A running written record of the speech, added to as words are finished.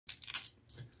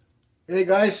Hey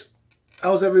guys,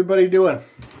 how's everybody doing?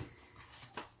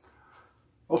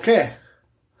 Okay,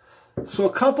 so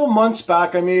a couple months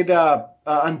back I made a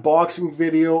unboxing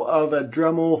video of a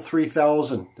Dremel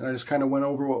 3000. I just kind of went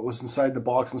over what was inside the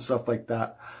box and stuff like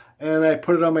that, and I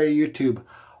put it on my YouTube.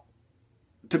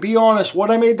 To be honest,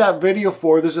 what I made that video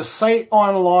for, there's a site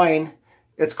online,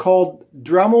 it's called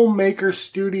Dremel Maker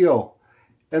Studio,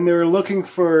 and they were looking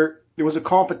for, it was a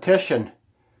competition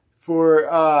for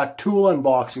tool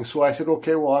unboxing. So I said,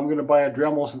 okay, well, I'm going to buy a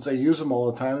Dremel since I use them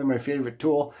all the time. They're my favorite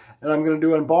tool, and I'm going to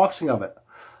do an unboxing of it.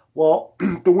 Well,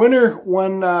 the winner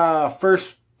won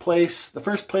first place. The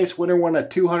first place winner won a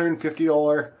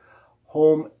 $250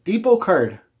 Home Depot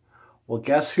card. Well,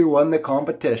 guess who won the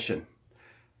competition?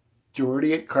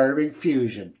 Jordy at Carving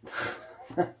Fusion.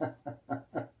 I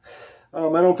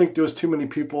don't think there was too many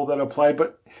people that applied,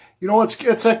 but you know,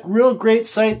 it's a real great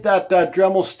site, that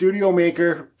Dremel Studio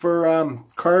Maker, for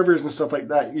carvers and stuff like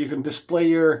that. You can display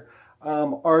your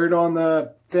art on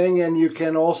the thing, and you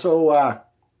can also,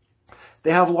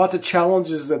 they have lots of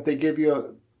challenges that they give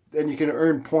you, and you can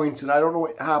earn points, and I don't know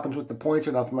what happens with the points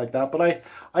or nothing like that, but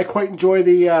I quite enjoy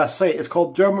the site. It's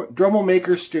called Dremel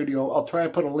Maker Studio. I'll try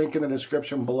and put a link in the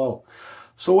description below.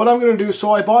 So what I'm going to do,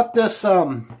 so I bought this,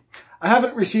 I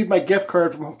haven't received my gift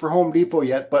card for Home Depot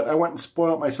yet, but I went and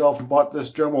spoiled myself and bought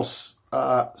this Dremel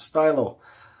STYLO.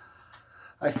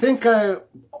 I think I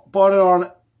bought it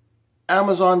on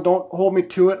Amazon. Don't hold me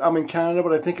to it. I'm in Canada,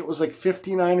 but I think it was like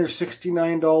 $59 or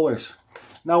 $69.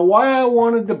 Now, why I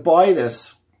wanted to buy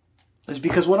this is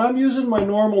because when I'm using my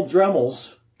normal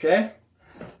Dremels, okay?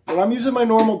 When I'm using my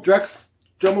normal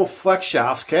Dremel flex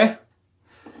shafts, okay?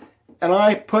 And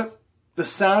I put the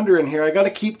sander in here, I got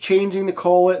to keep changing the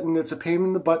collet, and it's a pain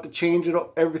in the butt to change it,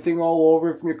 everything all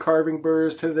over, from your carving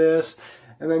burrs to this,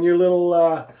 and then your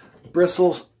little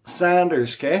bristle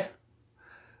sanders, okay?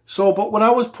 So, but when I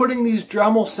was putting these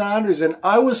Dremel sanders in,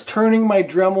 I was turning my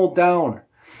Dremel down,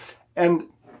 and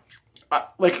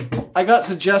I got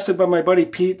suggested by my buddy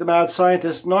Pete, the mad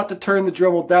scientist, not to turn the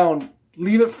Dremel down,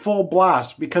 leave it full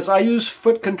blast, because I use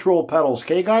foot control pedals,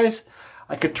 okay guys?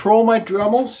 I control my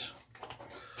Dremels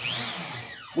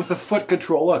with the foot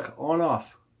control. Look, on,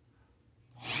 off.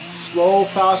 Slow,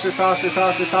 faster, faster,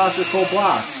 faster, faster, full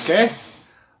blast, okay?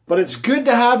 But it's good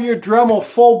to have your Dremel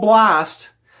full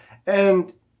blast,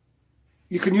 and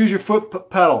you can use your foot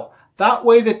pedal. That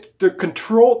way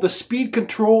the speed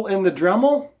control in the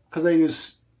Dremel, because I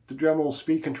use the Dremel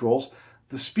speed controls,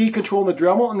 the speed control in the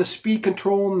Dremel and the speed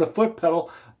control in the foot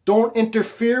pedal don't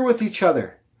interfere with each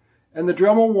other, and the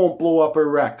Dremel won't blow up or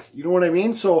wreck. You know what I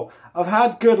mean? So I've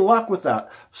had good luck with that.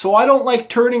 So I don't like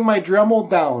turning my Dremel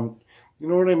down. You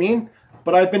know what I mean?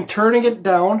 But I've been turning it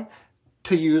down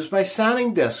to use my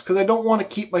sanding disc, because I don't want to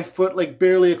keep my foot like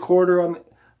barely a quarter on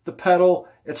the pedal.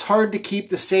 It's hard to keep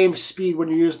the same speed when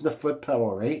you're using the foot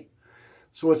pedal, right?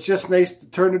 So it's just nice to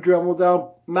turn the Dremel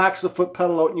down, max the foot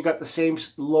pedal out, and you got the same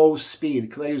low speed,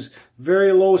 because I use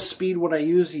very low speed when I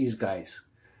use these guys.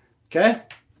 Okay?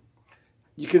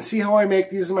 You can see how I make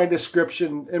these in my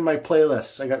description, in my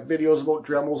playlists. I got videos about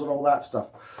Dremels and all that stuff.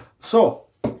 So,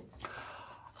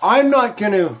 I'm not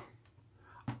going to...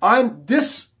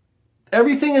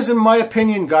 Everything is in my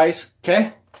opinion, guys.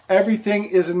 Okay? Everything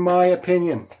is in my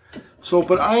opinion. So,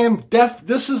 but I am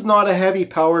this is not a heavy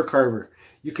power carver.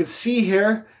 You can see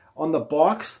here on the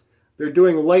box, they're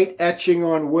doing light etching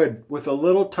on wood with a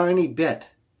little tiny bit.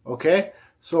 Okay?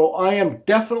 So, I am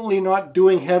definitely not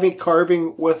doing heavy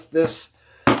carving with this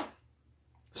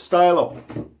STYLO.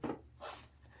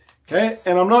 Okay,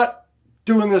 and I'm not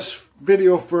doing this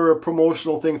video for a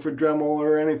promotional thing for Dremel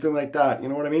or anything like that, you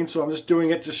know what I mean? So I'm just doing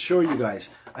it to show you guys.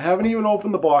 I haven't even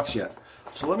opened the box yet,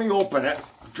 so let me open it.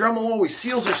 Dremel always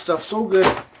seals their stuff so good.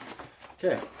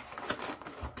 Okay.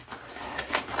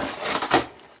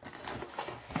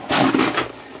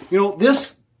 You know,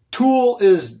 this tool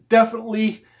is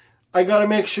definitely, I gotta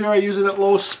make sure I use it at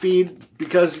low speed,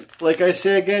 because like I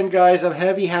say again guys, I have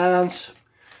heavy hands.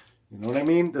 You know what I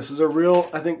mean? This is a real,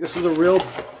 I think this is a real,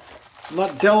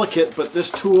 not delicate, but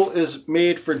this tool is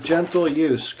made for gentle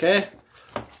use, okay?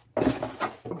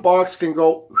 The box can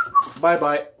go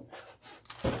bye-bye.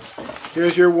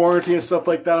 Here's your warranty and stuff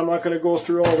like that. I'm not going to go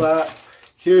through all that.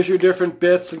 Here's your different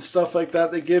bits and stuff like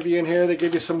that they give you in here. They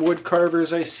give you some wood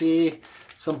carvers, I see.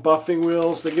 Some buffing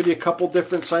wheels. They give you a couple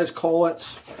different size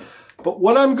collets. But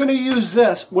what I'm going to use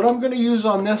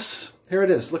on this, here it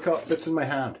is. Look how it fits in my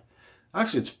hand.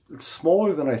 Actually, it's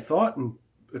smaller than I thought, and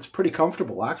it's pretty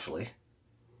comfortable, actually,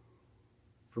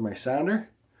 for my sander.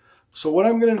 So what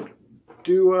I'm going to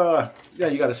do, yeah,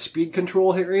 you got a speed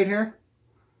control here, right here.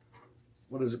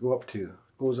 What does it go up to?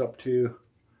 It goes up to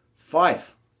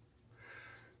 5.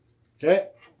 Okay,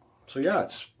 so yeah,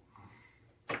 it's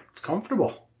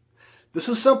comfortable. This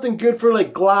is something good for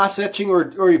like glass etching,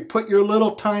 or you put your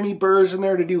little tiny burrs in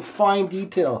there to do fine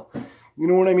detail. You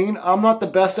know what I mean? I'm not the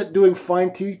best at doing fine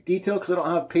detail because I don't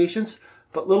have patience,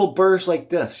 but little burrs like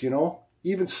this, you know,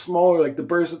 even smaller, like the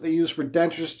burrs that they use for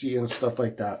dentistry and stuff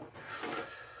like that.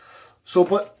 So,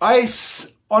 but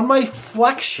on my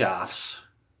flex shafts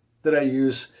that I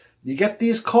use, you get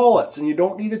these collets and you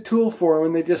don't need a tool for them,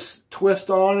 and they just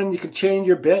twist on and you can change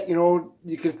your bit. You know,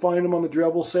 you can find them on the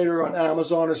Dremel site or on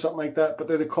Amazon or something like that, but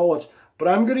they're the collets. But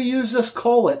I'm going to use this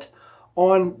collet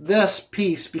on this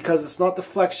piece because it's not the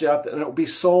flex shaft and it'll be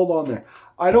solid on there.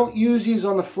 I don't use these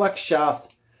on the flex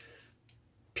shaft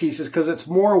pieces because it's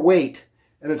more weight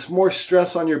and it's more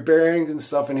stress on your bearings and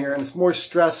stuff in here, and it's more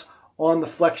stress on the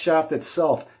flex shaft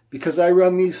itself because I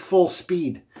run these full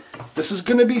speed. This is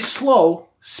going to be slow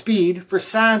speed for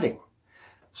sanding,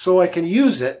 so I can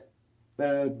use it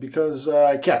because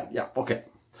I can. Yeah, okay.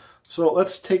 So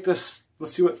let's take this,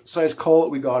 let's see what size collet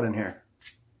we got in here.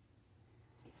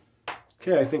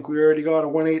 Okay, I think we already got a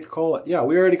 1/8 collet. Yeah,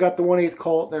 we already got the 1/8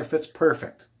 collet there, fits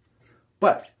perfect.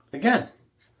 But again,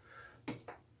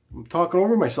 I'm talking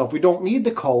over myself. We don't need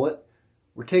the collet.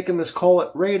 We're taking this collet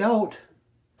right out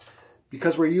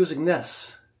because we're using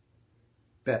this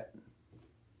bit.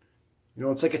 You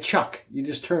know, it's like a chuck. You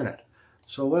just turn it.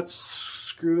 So let's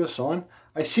screw this on.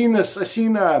 I seen a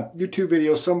YouTube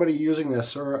video, somebody using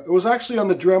this, or it was actually on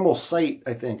the Dremel site,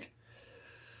 I think.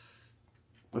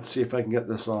 Let's see if I can get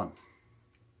this on.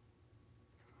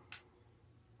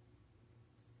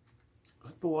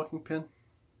 Is that the locking pin?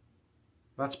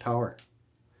 That's power.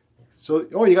 So,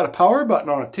 oh, you got a power button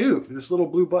on it too. This little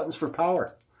blue button's for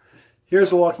power. Here's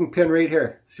the locking pin right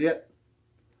here. See it?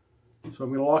 So I'm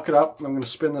going to lock it up and I'm going to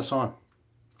spin this on.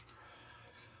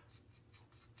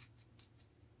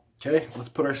 Okay, let's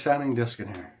put our sanding disc in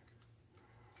here.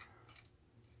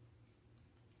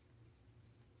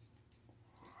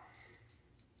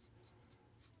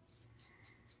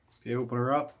 Okay, open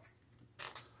her up.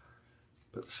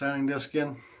 Put the sanding disc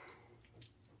in.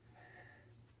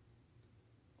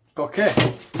 Okay,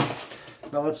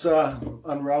 now let's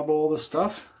unravel all this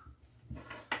stuff.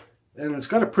 And it's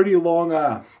got a pretty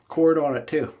long cord on it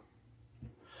too.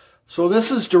 So this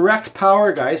is direct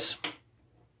power, guys.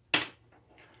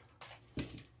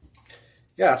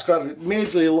 Yeah, it's got a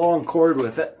majorly long cord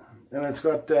with it, and it's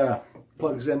got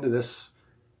plugs into this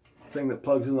thing that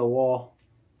plugs into the wall.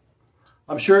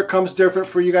 I'm sure it comes different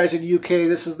for you guys in the UK.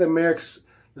 This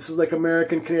is like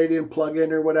American, Canadian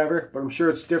plug-in or whatever, but I'm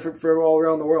sure it's different for all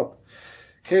around the world.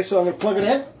 Okay, so I'm going to plug it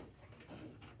in.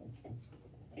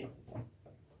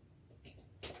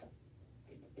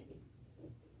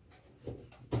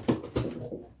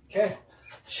 Okay,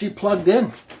 she plugged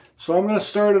in. So I'm going to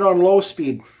start it on low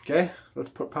speed. Okay, let's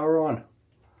put power on.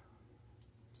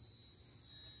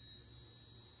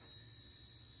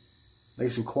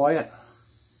 Nice and quiet.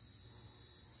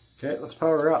 Okay, let's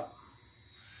power her up.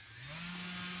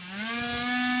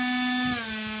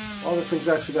 Oh, this thing's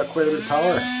actually got quite a bit of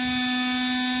power.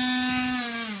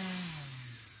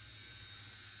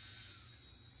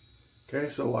 Okay,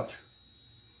 so watch.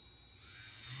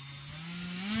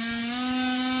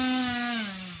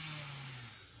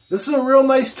 This is a real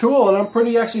nice tool, and I'm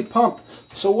pretty actually pumped.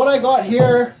 So what I got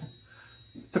here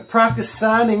to practice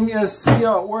sanding is, see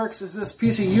how it works, is this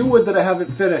piece of U-wood that I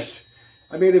haven't finished.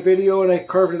 I made a video and I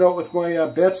carved it out with my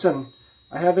bits, and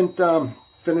I haven't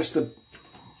finished the,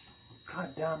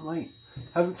 goddamn light,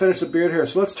 haven't finished the beard here.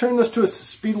 So let's turn this to a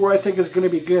speed where I think is going to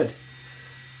be good.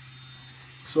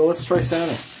 So let's try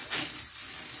sanding.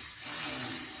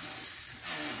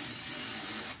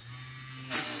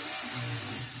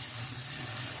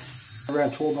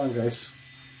 Wrench, hold on guys.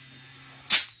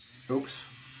 Oops.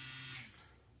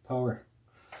 Power.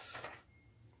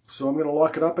 So I'm going to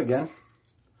lock it up again.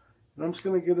 And I'm just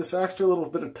going to give this extra little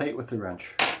bit of tight with the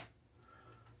wrench.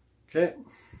 Okay.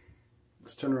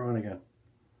 Let's turn her on again.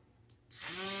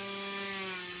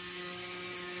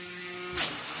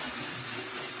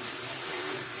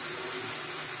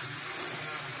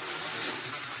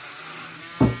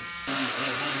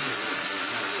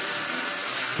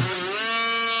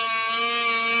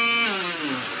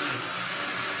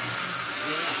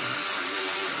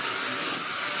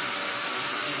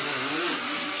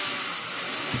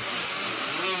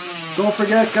 Don't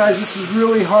forget, guys, this is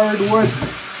really hard wood.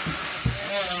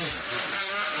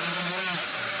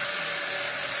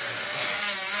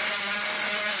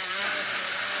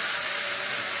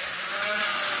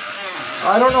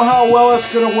 I don't know how well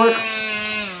it's going to work.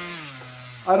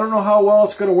 I don't know how well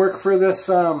it's going to work for this.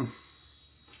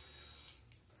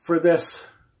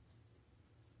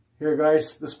 Here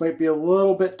guys, this might be a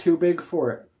little bit too big for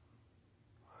it.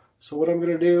 So what I'm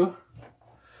going to do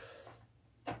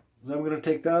is I'm going to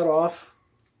take that off.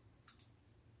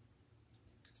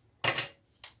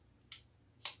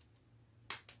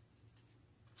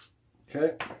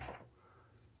 Okay.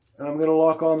 And I'm going to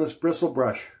lock on this bristle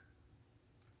brush.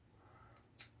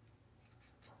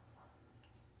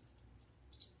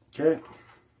 Okay.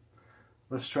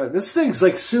 Let's try it. This thing's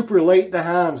like super light in the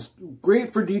hands.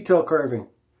 Great for detail carving.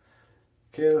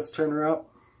 Okay, let's turn her up.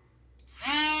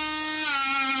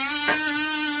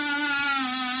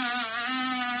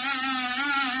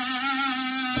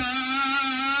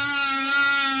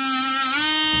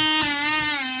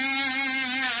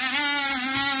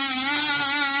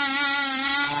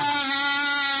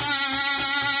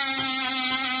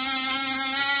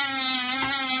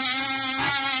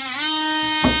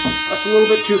 That's a little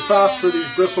bit too fast for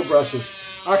these bristle brushes.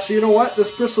 Actually, you know what?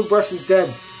 This bristle brush is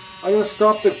dead. I'm going to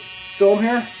stop the film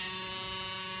here.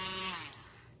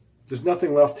 There's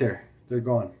nothing left here. They're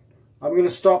gone. I'm going to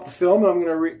stop the film and I'm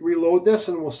going to reload this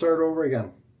and we'll start over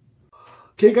again.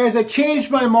 Okay guys, I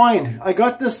changed my mind. I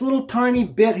got this little tiny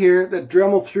bit here that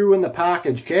Dremel threw in the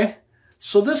package, okay?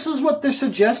 So this is what they're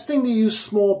suggesting, to use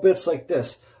small bits like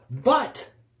this. But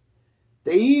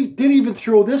they did even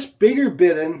throw this bigger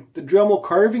bit in, the Dremel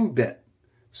carving bit.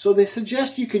 So they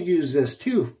suggest you could use this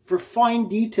too for fine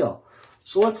detail.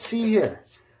 So let's see here.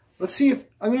 Let's see if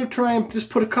I'm going to try and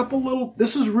just put a couple little,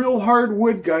 this is real hard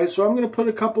wood guys, so I'm going to put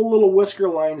a couple little whisker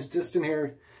lines just in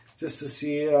here just to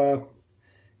see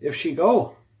if she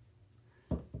go.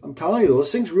 I'm telling you,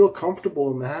 this thing's real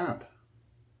comfortable in the hand.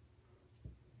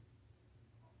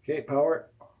 Okay, power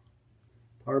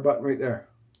button right there.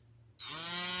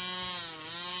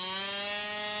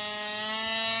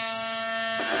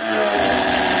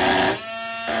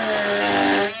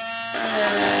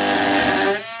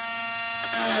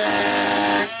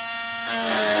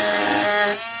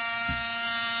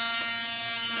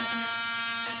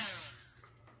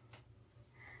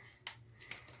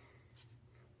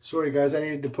 Sorry guys, I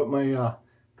needed to put my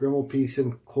Dremel piece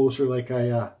in closer like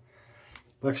I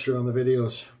lecture on the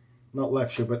videos. Not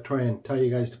lecture, but try and tell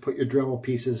you guys to put your Dremel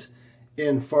pieces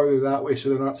in farther that way so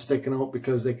they're not sticking out,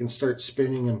 because they can start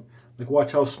spinning. And like,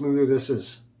 watch how smoother this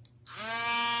is.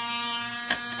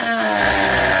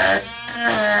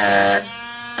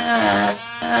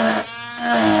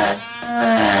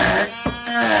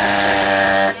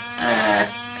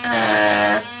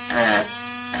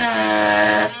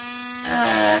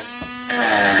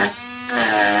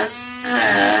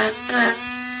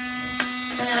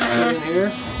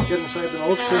 Get inside the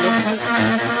nose, turn it.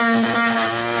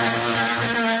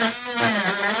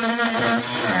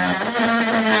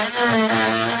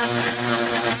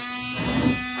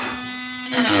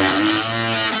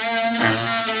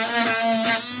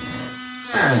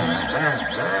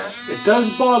 It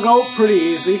does bog out pretty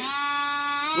easy.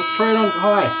 Let's try it on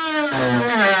high.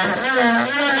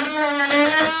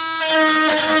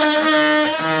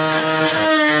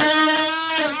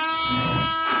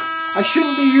 I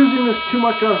shouldn't be using this too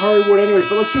much on hardwood anyways,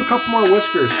 but let's do a couple more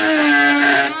whiskers.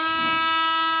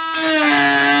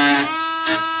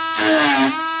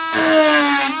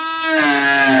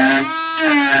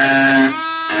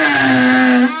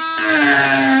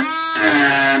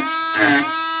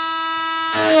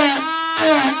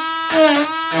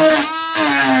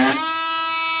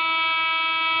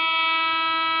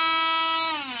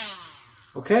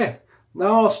 Okay,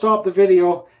 now I'll stop the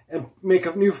video and make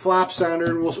a new flap sander,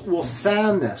 and we'll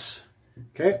sand this.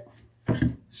 Okay,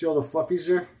 see all the fluffies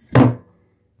there?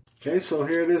 Okay, so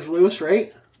here it is loose,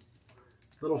 right?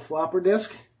 Little flapper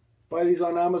disc. Buy these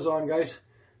on Amazon, guys.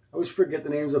 I always forget the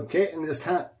names of them. Okay, and just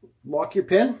lock your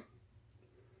pin.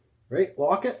 Right,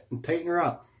 lock it and tighten her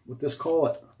up with this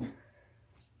collet.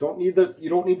 You don't need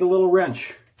the little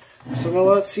wrench. So now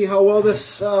let's see how well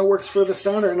this works for the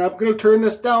sander, and I'm going to turn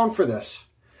this down for this.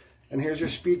 And here's your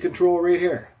speed control right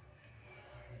here.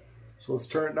 So let's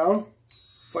turn it down,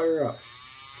 fire up.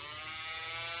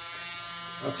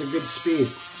 That's a good speed.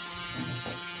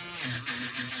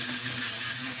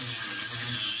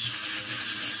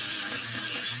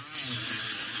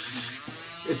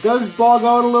 It does bog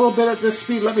out a little bit at this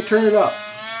speed. Let me turn it up.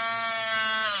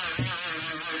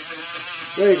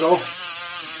 There you go.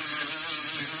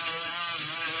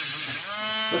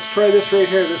 Let's try this right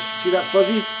here. See that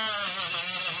fuzzy?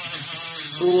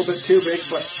 It's a little bit too big,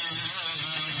 but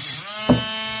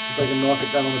if I can knock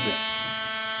it down a bit.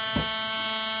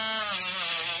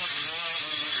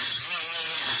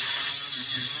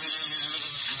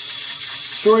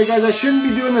 Sorry guys, I shouldn't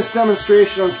be doing this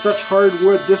demonstration on such hard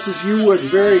wood. This is yew wood,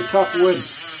 very tough wood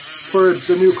for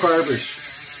the new carvers.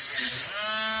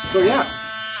 So yeah,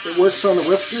 it works on the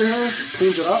whisker here,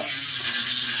 cleans it up.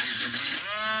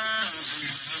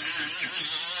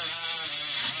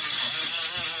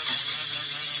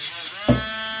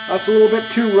 That's a little bit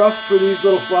too rough for these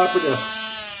little flapper discs.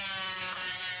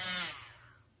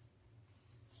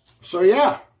 So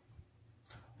yeah,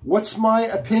 what's my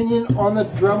opinion on the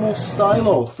Dremel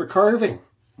STYLO for carving?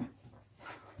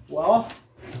 Well,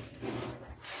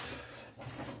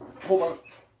 hold on.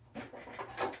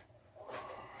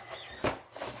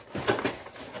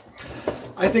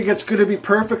 I think it's going to be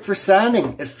perfect for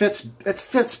sanding. It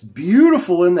fits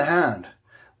beautiful in the hand.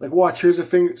 Like watch, here's a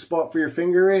finger spot for your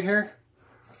finger right here.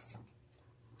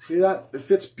 See that? It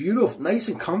fits beautiful, nice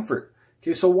and comfort.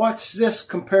 Okay, so watch this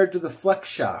compared to the flex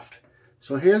shaft.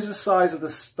 So here's the size of the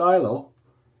STYLO.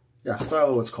 Yeah,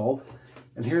 STYLO it's called.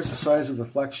 And here's the size of the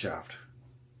flex shaft.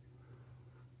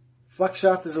 Flex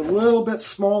shaft is a little bit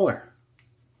smaller.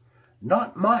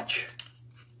 Not much.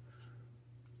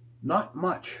 Not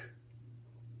much.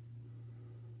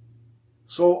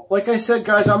 So, like I said,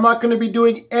 guys, I'm not going to be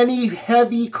doing any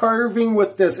heavy carving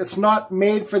with this. It's not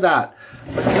made for that.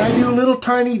 But can I do little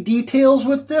tiny details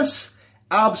with this?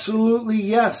 Absolutely,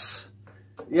 yes.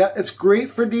 Yeah, it's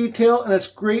great for detail, and it's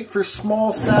great for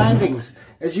small sandings.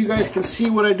 As you guys can see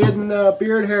what I did in the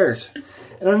beard hairs.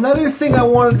 And another thing I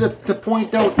wanted to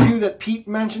point out, too, that Pete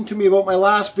mentioned to me about my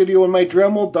last video when my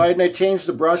Dremel died and I changed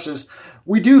the brushes.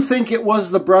 We do think it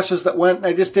was the brushes that went, and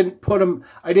I just didn't put them,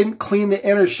 I didn't clean the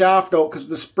inner shaft out because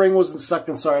the spring wasn't stuck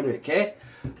inside of it, okay?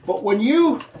 But when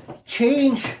you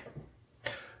change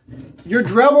your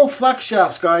Dremel flex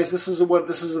shafts, guys, this is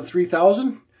a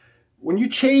 3000. When you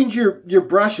change your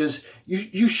brushes,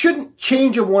 you shouldn't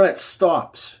change them when it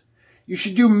stops. You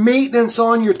should do maintenance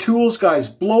on your tools, guys.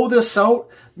 Blow this out.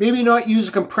 Maybe not use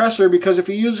a compressor, because if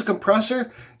you use a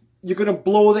compressor, you're going to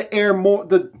blow the air more,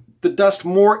 the dust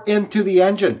more into the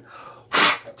engine.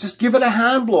 Just give it a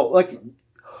hand blow, like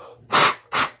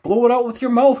blow it out with your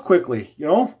mouth quickly, you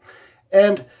know?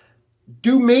 And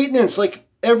do maintenance, like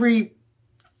every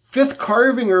 5th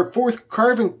carving or 4th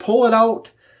carving, pull it out.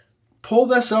 Pull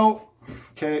this out.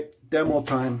 Okay, demo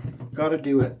time. Gotta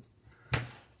do it.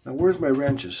 Now where's my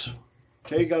wrenches?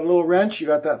 Okay, you got a little wrench, you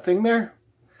got that thing there.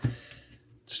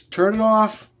 Just turn it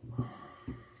off.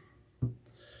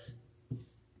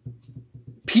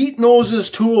 Pete knows his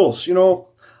tools. You know,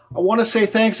 I want to say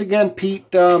thanks again,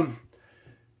 Pete.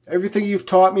 Everything you've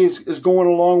taught me is going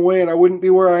a long way, and I wouldn't be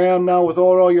where I am now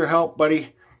without all your help,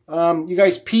 buddy. You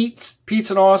guys,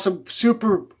 Pete's an awesome,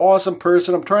 super awesome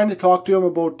person. I'm trying to talk to him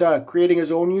about creating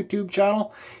his own YouTube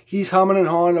channel. He's humming and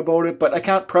hawing about it, but I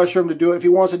can't pressure him to do it. If he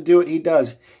wants to do it, he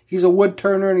does. He's a wood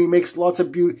turner, and he makes lots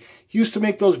of beauty. He used to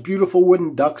make those beautiful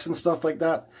wooden ducks and stuff like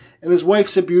that. And his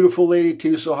wife's a beautiful lady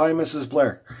too, so hi, Mrs.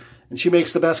 Blair. And she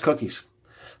makes the best cookies.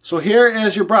 So here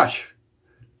is your brush.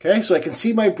 Okay, so I can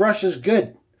see my brush is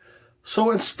good.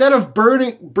 So instead of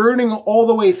burning all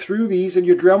the way through these and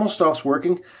your Dremel stops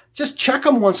working, just check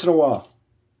them once in a while.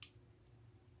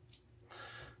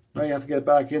 Now you have to get it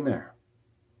back in there.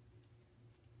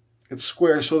 It's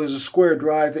square, so there's a square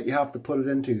drive that you have to put it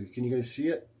into. Can you guys see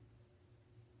it?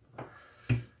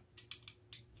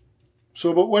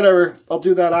 So, but whatever, I'll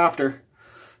do that after.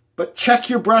 But check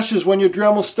your brushes when your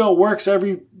Dremel still works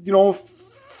every,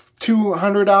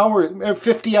 200 hours,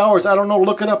 50 hours. I don't know,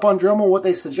 look it up on Dremel what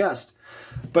they suggest.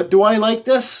 But do I like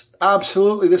this?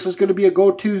 Absolutely. This is going to be a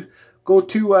go-to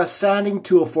sanding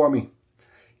tool for me.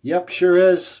 Yep, sure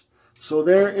is. So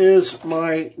there is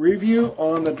my review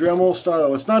on the Dremel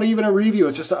STYLO. It's not even a review,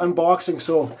 it's just an unboxing.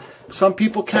 So some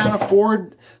people can't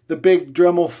afford the big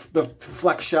Dremel, the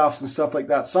flex shafts and stuff like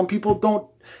that. Some people don't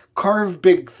carve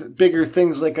bigger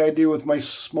things like I do with my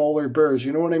smaller burrs.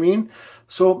 You know what I mean?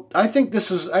 So I think this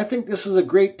is a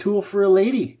great tool for a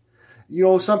lady. You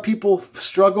know, some people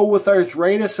struggle with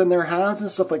arthritis in their hands and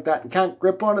stuff like that and can't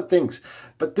grip onto things.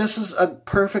 But this is a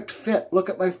perfect fit. Look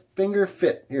at my finger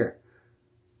fit here.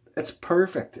 It's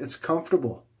perfect. It's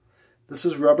comfortable. This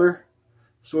is rubber,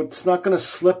 so it's not going to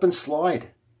slip and slide.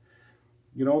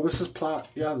 You know, this is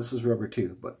yeah, this is rubber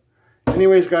too. But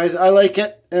anyways, guys, I like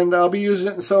it, and I'll be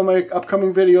using it in some of my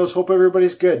upcoming videos. Hope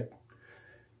everybody's good.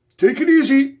 Take it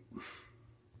easy.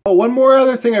 Oh, one more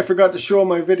other thing I forgot to show in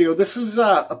my video. This is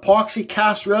epoxy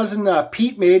cast resin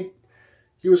Pete made.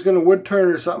 He was going to wood turn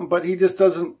it or something, but he just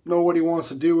doesn't know what he wants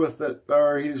to do with it,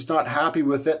 or he's not happy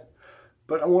with it.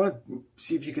 But I want to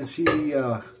see if you can see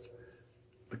the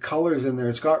colors in there.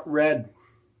 It's got red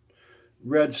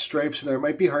stripes in there. It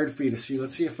might be hard for you to see.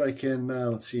 Let's see if I can,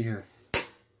 let's see here.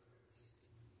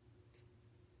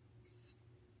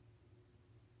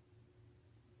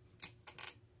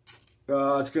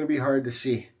 It's going to be hard to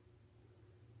see.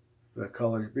 the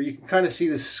color. But you can kind of see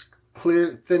this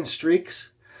clear, thin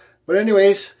streaks. But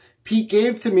anyways, Pete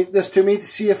gave this to me to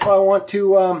see if I want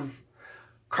to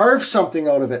carve something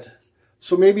out of it.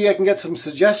 So maybe I can get some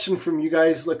suggestion from you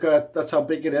guys. Look, that's how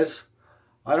big it is.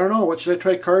 I don't know. What should I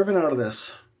try carving out of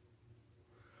this?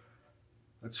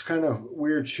 It's kind of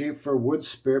weird shape for a wood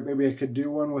spirit. Maybe I could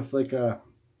do one with like a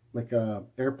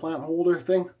air plant holder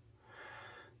thing.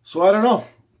 So I don't know.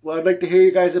 Well, I'd like to hear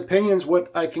you guys' opinions, what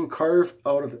I can carve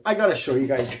out of it. I got to show you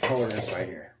guys the color that's right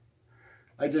here.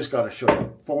 I just got to show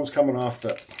you. Phone's coming off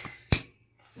the...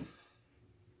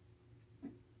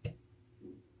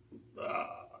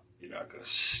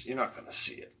 You're not gonna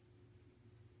see it.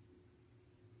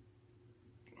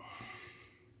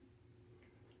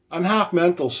 I'm half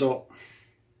mental, so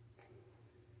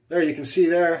there you can see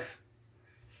there.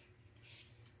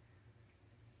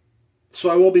 So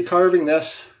I will be carving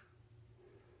this.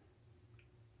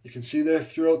 You can see there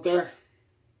throughout there.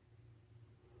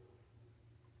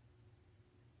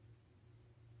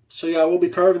 So yeah, I will be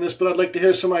carving this, but I'd like to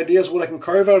hear some ideas what I can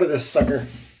carve out of this sucker.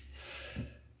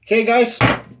 Okay, guys.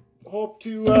 Hope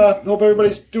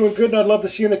everybody's doing good, and I'd love to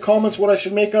see in the comments what I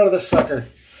should make out of this sucker.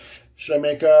 Should I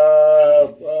make I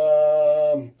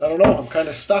don't know. I'm kind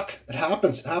of stuck. It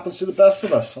happens. It happens to the best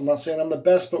of us. I'm not saying I'm the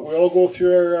best, but we all go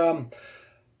through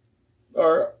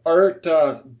our art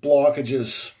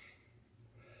blockages.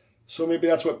 So maybe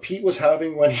that's what Pete was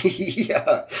having when he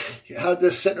had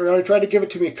this sitting around. He tried to give it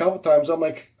to me a couple times. I'm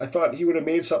like, I thought he would have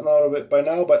made something out of it by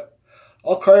now, but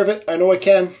I'll carve it. I know I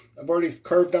can. I've already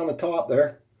carved down the top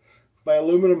there. My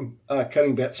aluminum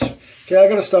cutting bits. Okay, I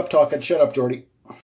gotta stop talking. Shut up, Jordy.